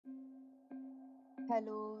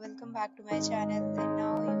Hello, welcome back to my channel, and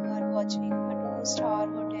now you are watching a 2-star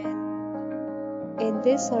hotel. In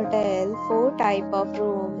this hotel, 4 type of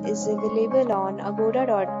room is available on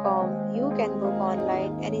agoda.com. You can book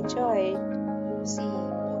online and enjoy it. To see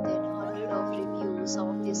more than 100 of reviews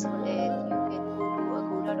of this hotel, you can go to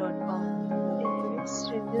agoda.com. Its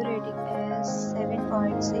review rating is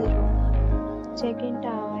 7.0. Check-in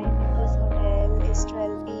time in this hotel is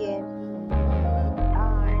 12 p.m.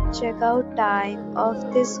 Checkout time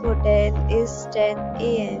of this hotel is 10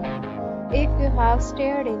 a.m. If you have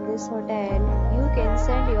stayed in this hotel, you can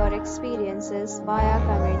send your experiences via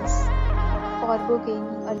comments. For booking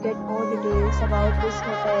or get more details about this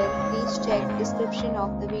hotel, please check description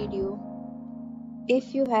of the video.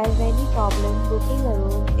 If you have any problem booking a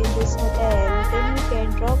room in this hotel, then you can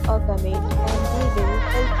drop a comment and we will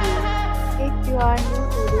help you. If you are new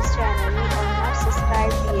to this channel or not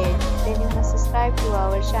subscribed yet, then you must subscribe to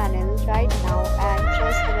our channel right now and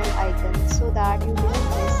press the bell icon so that you don't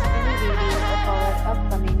miss any video of our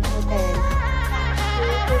upcoming hotel.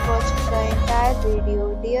 Thank you for watching the entire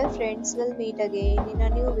video. Dear friends, we'll meet again in a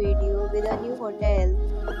new video with a new hotel.